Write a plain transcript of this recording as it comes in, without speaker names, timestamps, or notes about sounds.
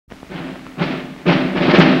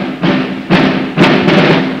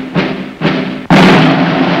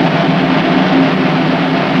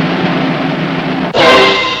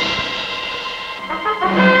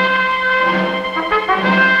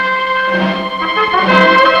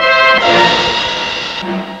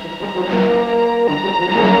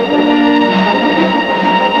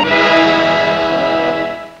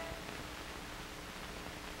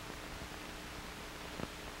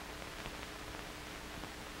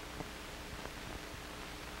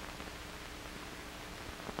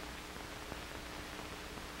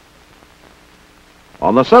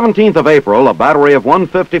On the 17th of April, a battery of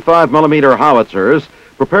 155mm howitzers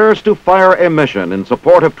prepares to fire a mission in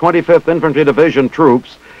support of 25th Infantry Division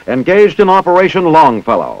troops engaged in Operation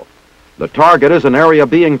Longfellow. The target is an area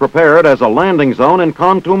being prepared as a landing zone in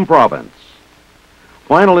Kontum Province.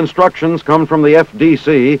 Final instructions come from the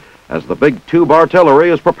FDC as the big tube artillery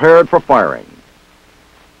is prepared for firing.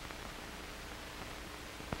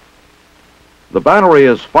 The battery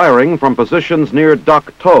is firing from positions near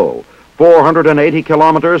Dak To, 480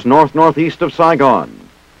 kilometers north-northeast of Saigon.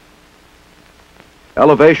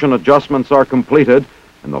 Elevation adjustments are completed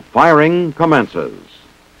and the firing commences.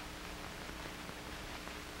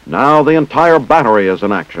 Now the entire battery is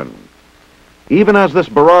in action. Even as this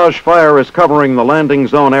barrage fire is covering the landing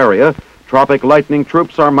zone area, Tropic Lightning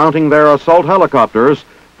troops are mounting their assault helicopters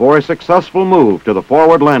for a successful move to the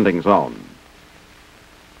forward landing zone.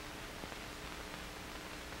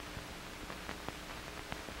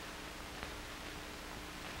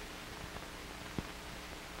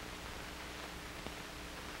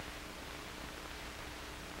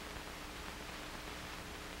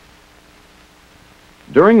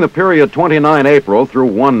 During the period 29 April through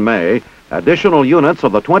 1 May, additional units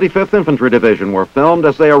of the 25th Infantry Division were filmed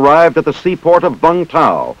as they arrived at the seaport of Vung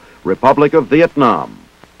Tau, Republic of Vietnam.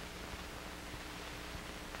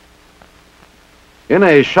 In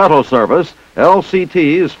a shuttle service,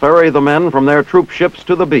 LCTs ferry the men from their troop ships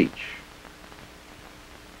to the beach.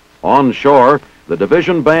 On shore, the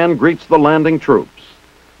division band greets the landing troops.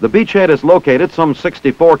 The beachhead is located some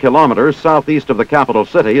 64 kilometers southeast of the capital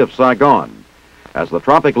city of Saigon. As the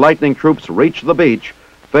Tropic Lightning troops reach the beach,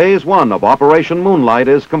 Phase 1 of Operation Moonlight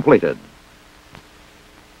is completed.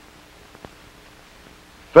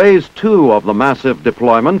 Phase 2 of the massive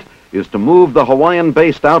deployment is to move the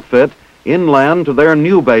Hawaiian-based outfit inland to their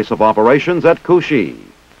new base of operations at Kushi.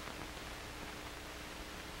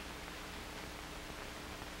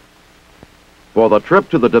 For the trip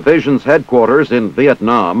to the division's headquarters in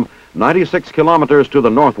Vietnam, 96 kilometers to the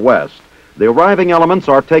northwest, the arriving elements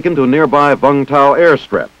are taken to nearby Vung Tau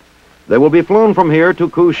airstrip. They will be flown from here to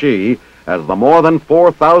Kushi as the more than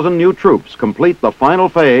 4,000 new troops complete the final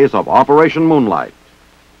phase of Operation Moonlight.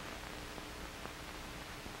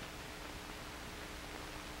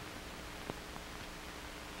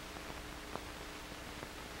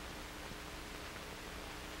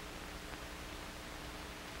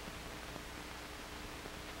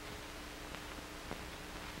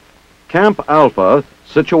 Camp Alpha,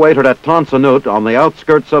 situated at Tan Son Nhut on the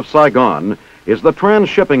outskirts of Saigon, is the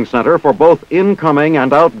transshipping center for both incoming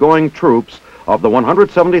and outgoing troops of the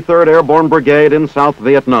 173rd Airborne Brigade in South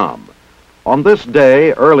Vietnam. On this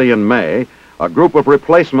day, early in May, a group of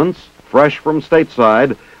replacements, fresh from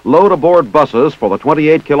stateside, load aboard buses for the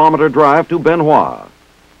 28-kilometer drive to Bien Hoa.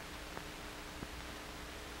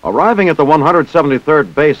 Arriving at the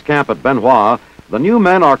 173rd Base Camp at Bien Hoa, the new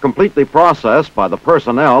men are completely processed by the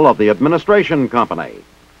personnel of the administration company.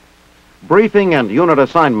 Briefing and unit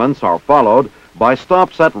assignments are followed by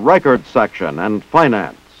stops at records section and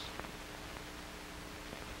finance.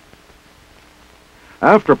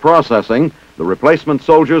 After processing, the replacement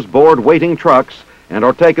soldiers board waiting trucks and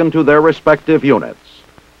are taken to their respective units.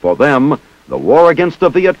 For them, the war against the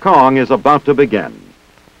Viet Cong is about to begin.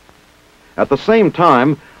 At the same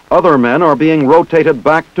time, other men are being rotated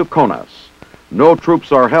back to Konas. No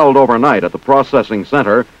troops are held overnight at the processing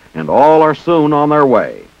center, and all are soon on their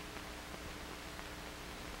way.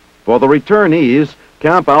 For the returnees,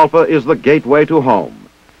 Camp Alpha is the gateway to home.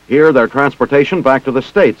 Here, their transportation back to the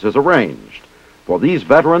States is arranged. For these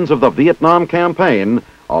veterans of the Vietnam campaign,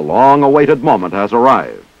 a long-awaited moment has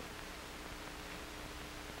arrived.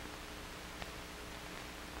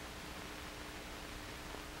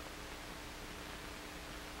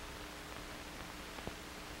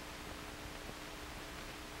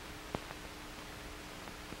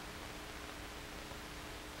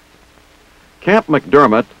 Camp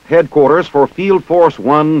McDermott, headquarters for Field Force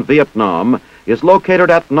 1 Vietnam, is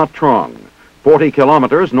located at Nha Trang, 40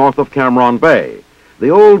 kilometers north of Cam Ranh Bay.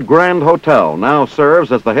 The old Grand Hotel now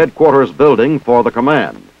serves as the headquarters building for the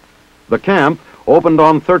command. The camp, opened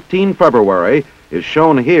on 13 February, is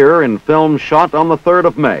shown here in film shot on the 3rd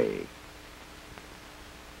of May.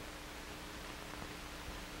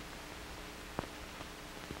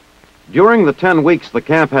 During the 10 weeks the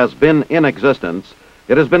camp has been in existence,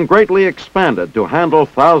 it has been greatly expanded to handle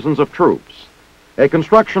thousands of troops. A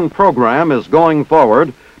construction program is going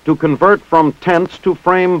forward to convert from tents to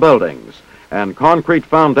frame buildings, and concrete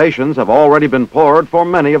foundations have already been poured for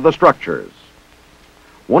many of the structures.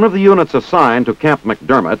 One of the units assigned to Camp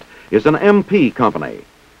McDermott is an MP company.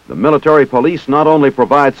 The military police not only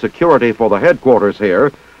provide security for the headquarters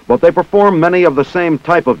here, but they perform many of the same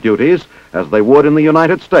type of duties as they would in the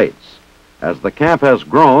United States. As the camp has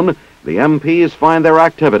grown, the MPs find their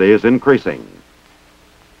activities increasing.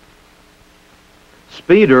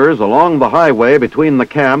 Speeders along the highway between the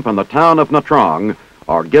camp and the town of Nha Trang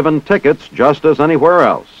are given tickets just as anywhere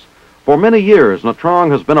else. For many years, Nha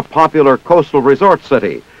Trang has been a popular coastal resort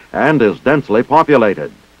city and is densely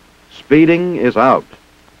populated. Speeding is out.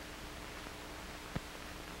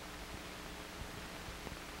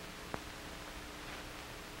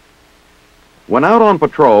 When out on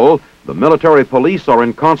patrol, the military police are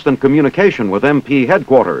in constant communication with MP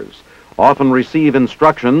headquarters, often receive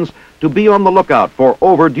instructions to be on the lookout for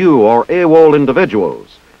overdue or AWOL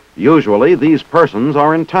individuals. Usually, these persons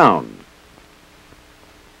are in town.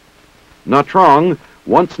 Nha Trang,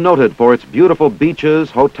 once noted for its beautiful beaches,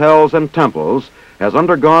 hotels, and temples, has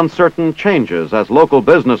undergone certain changes as local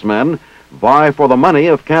businessmen vie for the money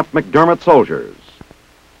of Camp McDermott soldiers.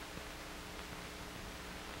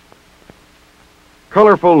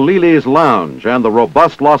 Colorful Lily's Lounge and the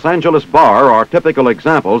robust Los Angeles Bar are typical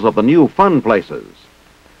examples of the new fun places.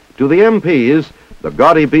 To the MPs, the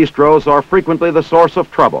gaudy bistros are frequently the source of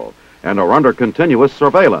trouble and are under continuous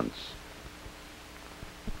surveillance.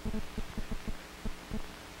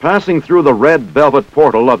 Passing through the red velvet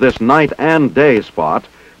portal of this night and day spot,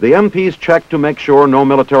 the MPs check to make sure no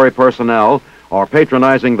military personnel are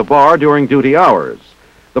patronizing the bar during duty hours.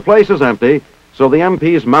 The place is empty, so the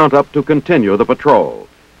MPs mount up to continue the patrol.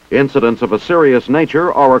 Incidents of a serious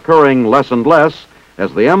nature are occurring less and less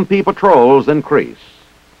as the MP patrols increase.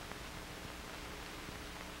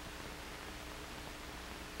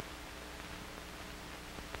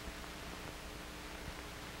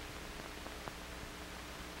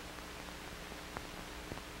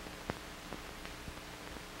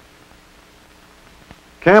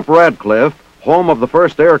 Camp Radcliffe, home of the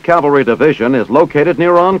 1st Air Cavalry Division, is located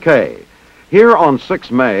near Ankei. Here on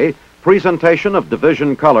 6 May, presentation of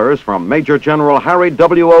division colors from Major General Harry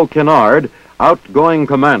W.O. Kennard, outgoing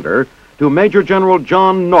commander, to Major General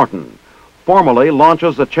John Norton, formally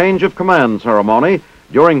launches a change of command ceremony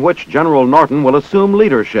during which General Norton will assume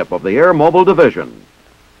leadership of the Air Mobile Division.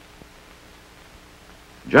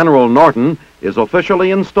 General Norton is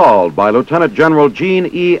officially installed by Lieutenant General Gene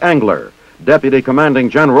E. Engler, Deputy Commanding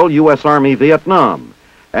General, U.S. Army Vietnam,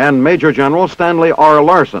 and Major General Stanley R.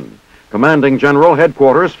 Larson, Commanding General,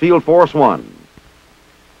 Headquarters, Field Force 1.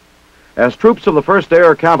 As troops of the 1st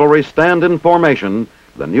Air Cavalry stand in formation,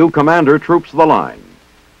 the new commander troops the line.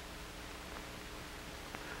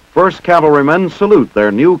 1st Cavalrymen salute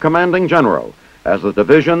their new commanding general as the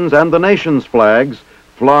division's and the nation's flags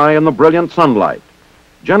fly in the brilliant sunlight.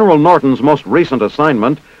 General Norton's most recent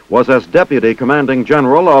assignment was as Deputy Commanding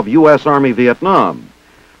General of U.S. Army Vietnam.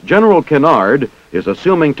 General Kennard is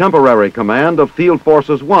assuming temporary command of Field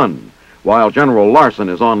Forces 1, while General Larson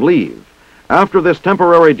is on leave. After this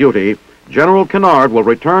temporary duty, General Kennard will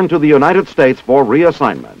return to the United States for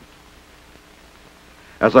reassignment.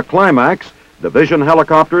 As a climax, division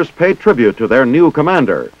helicopters pay tribute to their new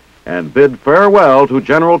commander and bid farewell to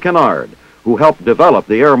General Kennard, who helped develop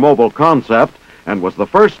the air mobile concept and was the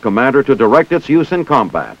first commander to direct its use in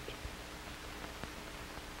combat.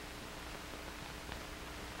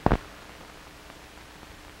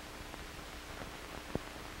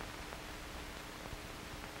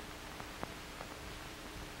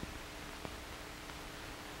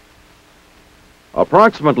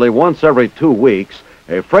 Approximately once every 2 weeks,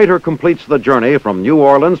 a freighter completes the journey from New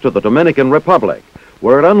Orleans to the Dominican Republic,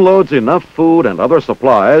 where it unloads enough food and other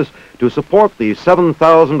supplies to support the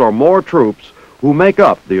 7,000 or more troops who make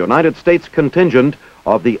up the United States contingent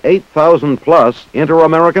of the 8,000-plus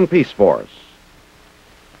Inter-American Peace Force.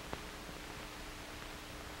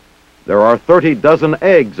 There are 30 dozen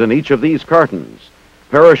eggs in each of these cartons.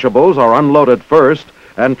 Perishables are unloaded first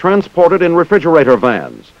and transported in refrigerator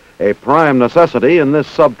vans, a prime necessity in this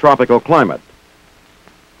subtropical climate.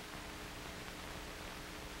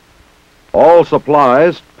 All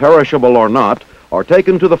supplies, perishable or not, are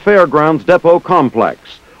taken to the Fairgrounds Depot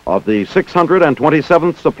Complex of the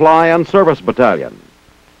 627th Supply and Service Battalion.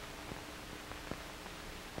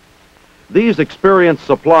 These experienced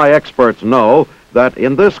supply experts know that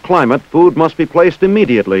in this climate, food must be placed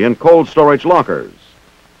immediately in cold storage lockers.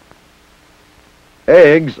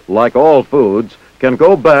 Eggs, like all foods, can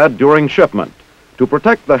go bad during shipment. To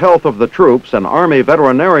protect the health of the troops, an Army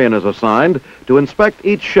veterinarian is assigned to inspect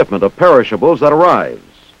each shipment of perishables that arrives.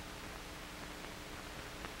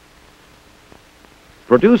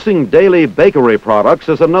 Producing daily bakery products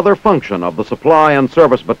is another function of the Supply and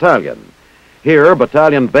Service Battalion. Here,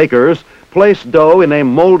 battalion bakers place dough in a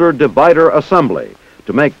molder divider assembly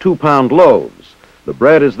to make 2-pound loaves. The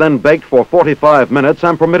bread is then baked for 45 minutes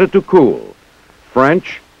and permitted to cool.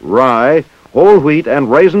 French, rye, whole wheat,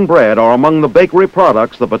 and raisin bread are among the bakery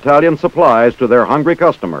products the battalion supplies to their hungry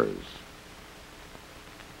customers.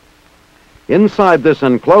 Inside this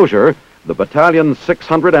enclosure, the battalion's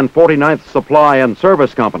 649th Supply and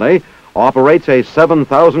Service Company operates a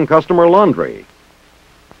 7,000-customer laundry.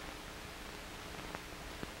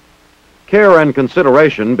 Care and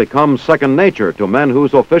consideration become second nature to men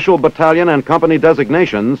whose official battalion and company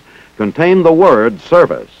designations contain the word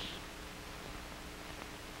service.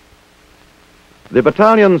 The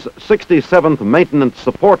battalion's 67th Maintenance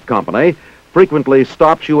Support Company frequently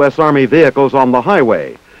stops U.S. Army vehicles on the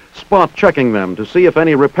highway, spot checking them to see if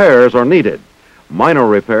any repairs are needed. Minor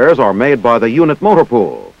repairs are made by the unit motor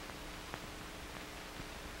pool.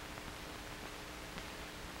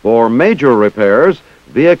 For major repairs,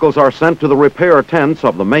 vehicles are sent to the repair tents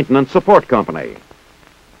of the Maintenance Support Company.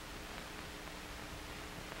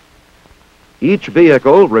 Each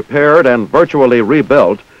vehicle, repaired and virtually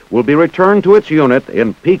rebuilt, will be returned to its unit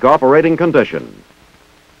in peak operating condition.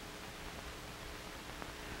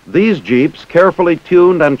 These Jeeps, carefully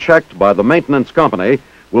tuned and checked by the maintenance company,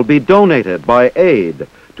 will be donated by aid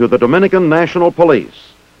to the Dominican National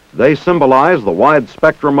Police. They symbolize the wide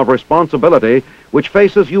spectrum of responsibility which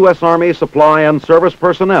faces U.S. Army supply and service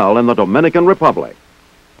personnel in the Dominican Republic.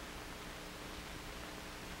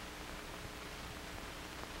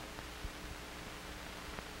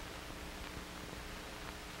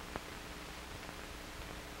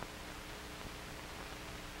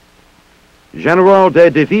 General de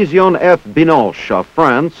Division F. Binoche of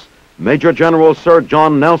France, Major General Sir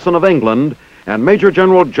John Nelson of England, and Major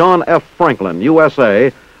General John F. Franklin,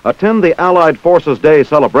 USA, attend the Allied Forces Day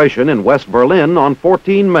celebration in West Berlin on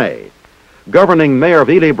 14 May. Governing Mayor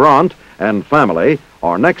Willy Brandt and family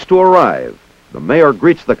are next to arrive. The mayor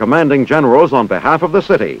greets the commanding generals on behalf of the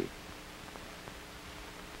city.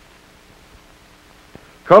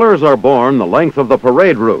 Colors are borne the length of the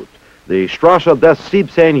parade route, the Strasse des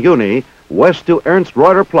 17 Juni, west to Ernst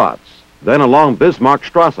Reuter Platz, then along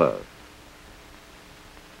Bismarckstrasse.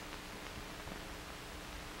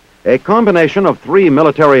 A combination of 3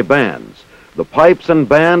 military bands, the pipes and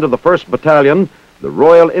band of the 1st Battalion, the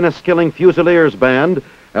Royal Inniskilling Fusiliers Band,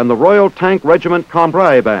 and the Royal Tank Regiment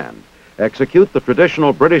Cambrai Band, execute the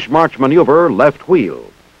traditional British march maneuver left wheel.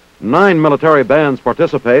 9 military bands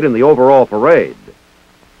participate in the overall parade.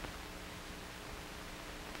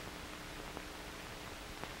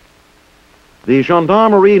 The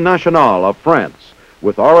Gendarmerie Nationale of France,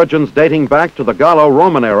 with origins dating back to the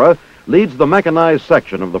Gallo-Roman era, leads the mechanized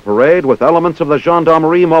section of the parade with elements of the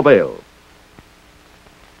Gendarmerie Mobile.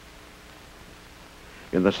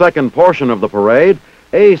 In the second portion of the parade,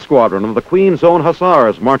 A Squadron of the Queen's Own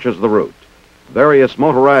Hussars marches the route. Various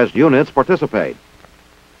motorized units participate.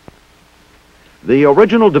 The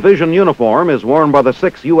original division uniform is worn by the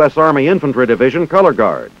 6th U.S. Army Infantry Division Color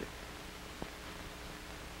Guard.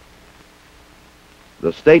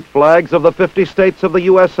 The state flags of the 50 states of the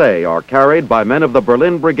USA are carried by men of the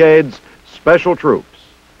Berlin Brigade's special troops.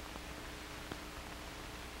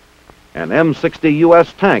 An M60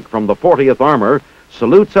 U.S. tank from the 40th Armor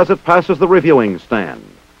salutes as it passes the reviewing stand.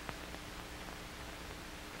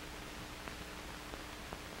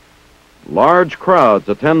 Large crowds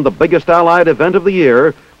attend the biggest Allied event of the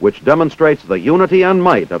year, which demonstrates the unity and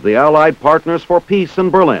might of the Allied partners for peace in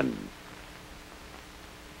Berlin.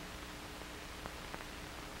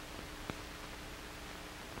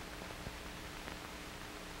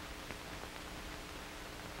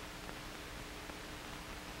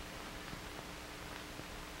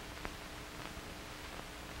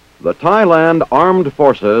 The Thailand Armed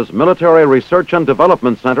Forces Military Research and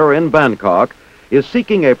Development Center in Bangkok is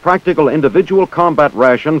seeking a practical individual combat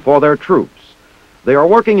ration for their troops. They are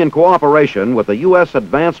working in cooperation with the U.S.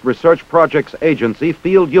 Advanced Research Projects Agency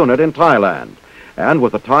Field Unit in Thailand and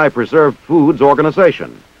with the Thai Preserved Foods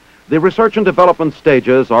Organization. The research and development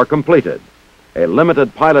stages are completed. A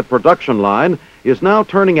limited pilot production line is now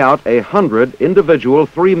turning out 100 individual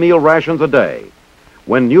 3-meal rations a day.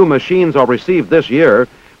 When new machines are received this year,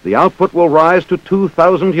 the output will rise to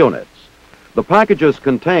 2,000 units. The packages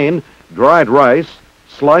contain dried rice,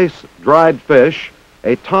 sliced dried fish,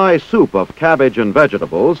 a Thai soup of cabbage and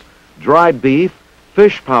vegetables, dried beef,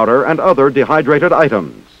 fish powder, and other dehydrated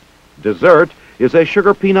items. Dessert is a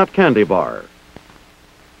sugar peanut candy bar.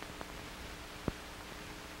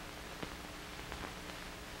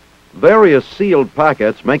 Various sealed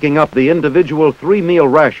packets making up the individual 3-meal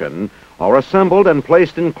ration are assembled and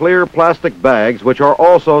placed in clear plastic bags which are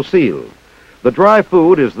also sealed. The dry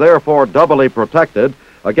food is therefore doubly protected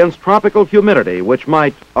against tropical humidity which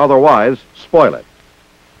might otherwise spoil it.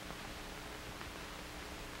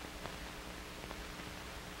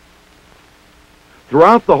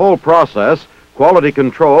 Throughout the whole process, quality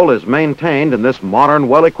control is maintained in this modern,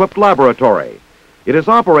 well-equipped laboratory. It is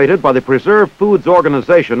operated by the Preserved Foods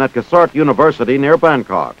Organization at Kasart University near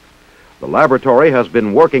Bangkok. The laboratory has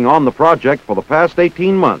been working on the project for the past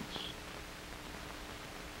 18 months.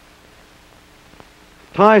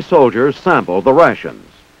 Thai soldiers sample the rations.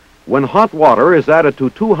 When hot water is added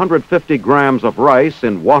to 250 grams of rice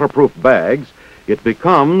in waterproof bags, it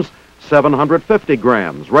becomes 750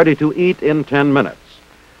 grams, ready to eat in 10 minutes.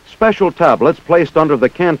 Special tablets placed under the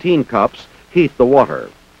canteen cups heat the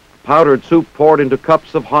water. Powdered soup poured into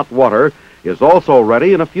cups of hot water is also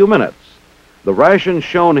ready in a few minutes. The rations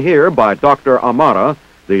shown here by Dr. Amara,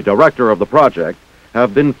 the director of the project,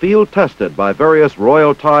 have been field tested by various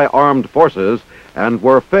Royal Thai Armed Forces and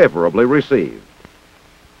were favorably received.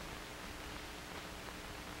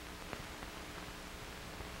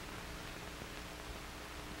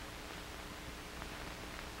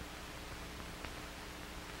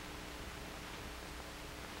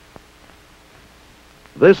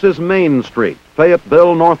 This is Main Street,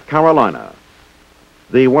 Fayetteville, North Carolina.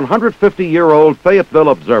 The 150-year-old Fayetteville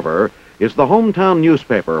Observer is the hometown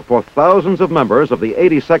newspaper for thousands of members of the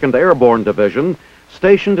 82nd Airborne Division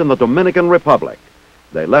stationed in the Dominican Republic.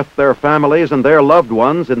 They left their families and their loved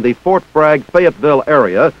ones in the Fort Bragg, Fayetteville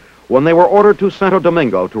area when they were ordered to Santo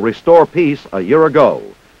Domingo to restore peace a year ago.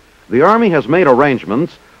 The Army has made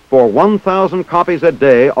arrangements for 1,000 copies a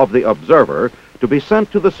day of the Observer to be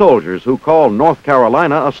sent to the soldiers who call North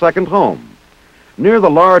Carolina a second home. Near the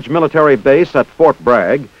large military base at Fort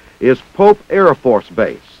Bragg is Pope Air Force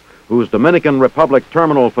Base, whose Dominican Republic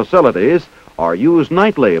terminal facilities are used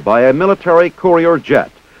nightly by a military courier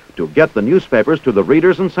jet to get the newspapers to the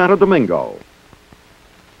readers in Santo Domingo.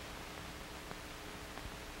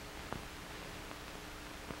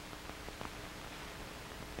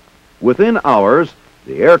 Within hours,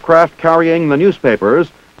 the aircraft carrying the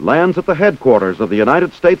newspapers lands at the headquarters of the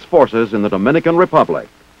United States forces in the Dominican Republic.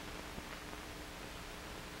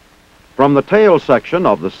 From the tail section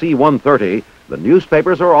of the C-130, the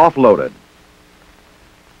newspapers are offloaded.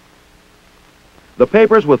 The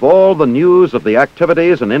papers with all the news of the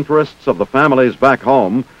activities and interests of the families back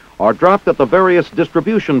home are dropped at the various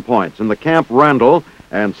distribution points in the Camp Randall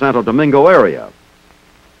and Santo Domingo area.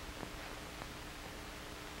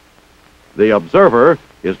 The Observer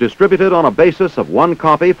is distributed on a basis of 1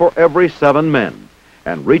 copy for every 7 men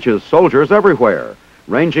and reaches soldiers everywhere,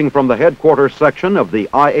 ranging from the headquarters section of the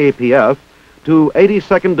IAPF to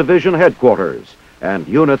 82nd Division headquarters and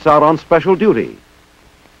units out on special duty.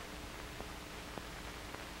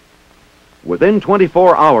 Within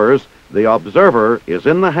 24 hours, the Observer is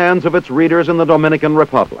in the hands of its readers in the Dominican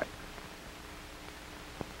Republic.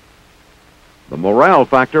 The morale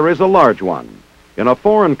factor is a large one. In a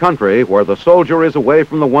foreign country where the soldier is away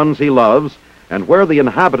from the ones he loves and where the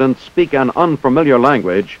inhabitants speak an unfamiliar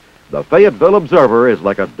language, the Fayetteville Observer is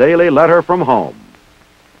like a daily letter from home.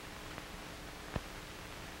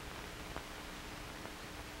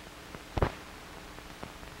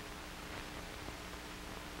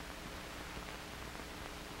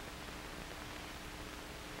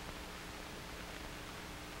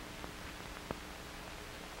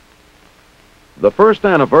 The first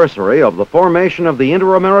anniversary of the formation of the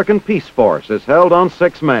Inter-American Peace Force is held on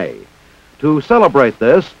 6 May. To celebrate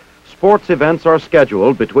this, sports events are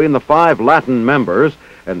scheduled between the 5 Latin members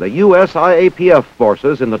and the U.S. IAPF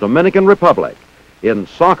forces in the Dominican Republic. In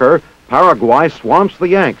soccer, Paraguay swamps the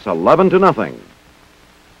Yanks 11-0.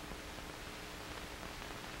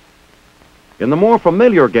 In the more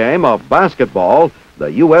familiar game of basketball,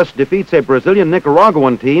 the U.S. defeats a Brazilian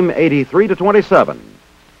Nicaraguan team 83-27.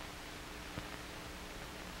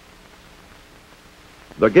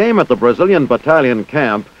 The game at the Brazilian battalion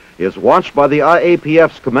camp is watched by the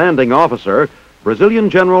IAPF's commanding officer,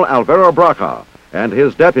 Brazilian General Alvaro Braca, and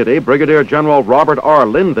his deputy, Brigadier General Robert R.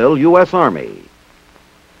 Linville, U.S. Army.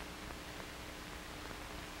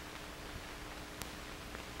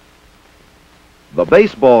 The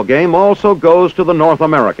baseball game also goes to the North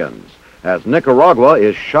Americans, as Nicaragua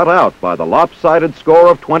is shut out by the lopsided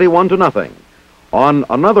score of 21-0. On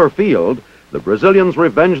another field, the Brazilians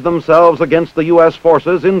revenged themselves against the U.S.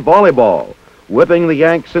 forces in volleyball, whipping the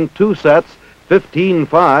Yanks in 2 sets,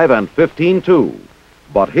 15-5 and 15-2.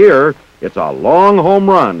 But here, it's a long home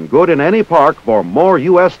run, good in any park for more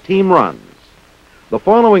U.S. team runs. The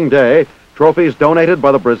following day, trophies donated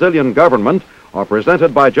by the Brazilian government are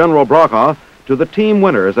presented by General Braca to the team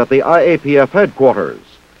winners at the IAPF headquarters.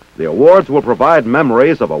 The awards will provide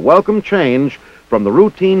memories of a welcome change from the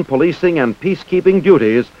routine policing and peacekeeping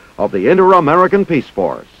duties of the Inter-American Peace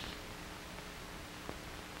Force.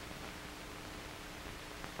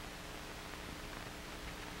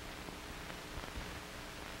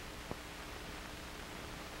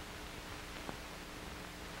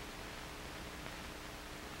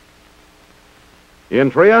 In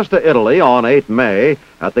Trieste, Italy, on 8 May,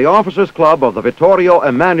 at the Officers' Club of the Vittorio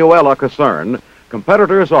Emanuele Caserne,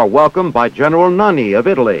 competitors are welcomed by General Nani of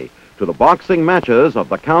Italy to the boxing matches of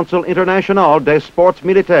the Council International des Sports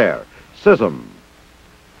Militaires, CISM.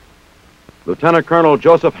 Lieutenant Colonel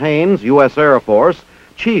Joseph Haynes, U.S. Air Force,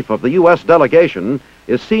 chief of the U.S. delegation,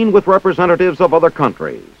 is seen with representatives of other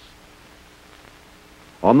countries.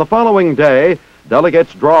 On the following day,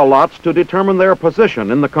 delegates draw lots to determine their position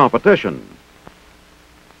in the competition.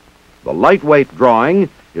 The lightweight drawing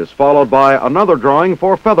is followed by another drawing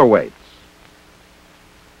for featherweights.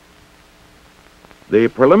 The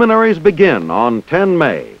preliminaries begin on 10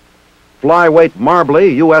 May. Flyweight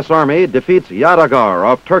Marbly, U.S. Army, defeats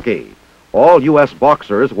Yadigar of Turkey. All U.S.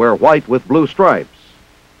 boxers wear white with blue stripes.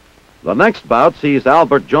 The next bout sees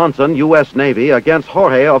Albert Johnson, U.S. Navy, against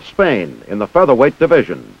Jorge of Spain in the featherweight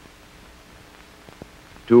division.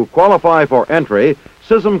 To qualify for entry,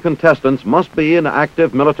 CISM contestants must be in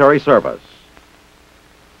active military service.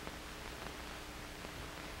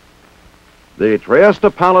 The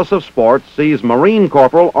Trieste Palace of Sports sees Marine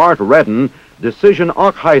Corporal Art Redden Decision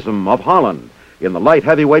Ockheisem of Holland in the light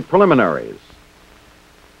heavyweight preliminaries.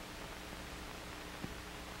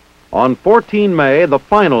 On 14 May, the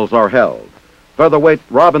finals are held. Featherweight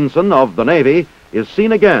Robinson of the Navy is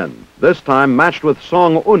seen again, this time matched with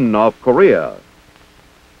Song Un of Korea.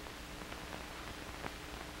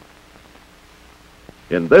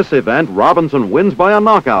 In this event, Robinson wins by a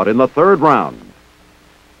knockout in the third round.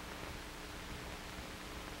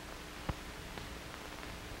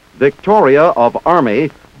 Victoria of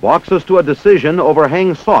Army boxes to a decision over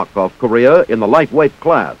Hang Sok of Korea in the lightweight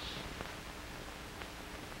class.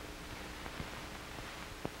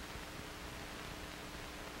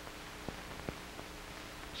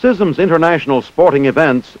 CISM's international sporting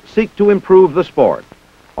events seek to improve the sport.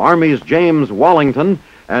 Army's James Wallington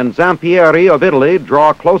and Zampieri of Italy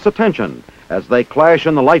draw close attention as they clash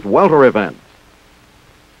in the light welter event.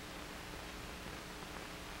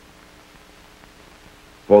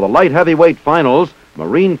 For the light heavyweight finals,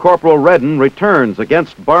 Marine Corporal Redden returns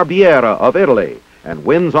against Barbiera of Italy and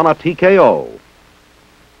wins on a TKO.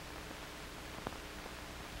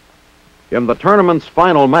 In the tournament's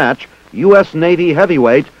final match, U.S. Navy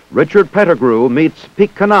heavyweight Richard Pettigrew meets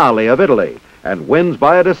Piccanali of Italy and wins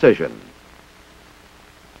by a decision.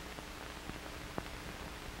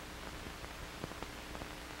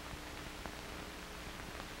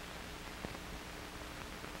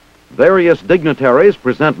 Various dignitaries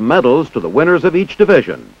present medals to the winners of each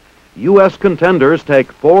division. U.S. contenders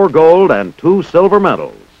take 4 gold and 2 silver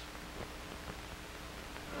medals.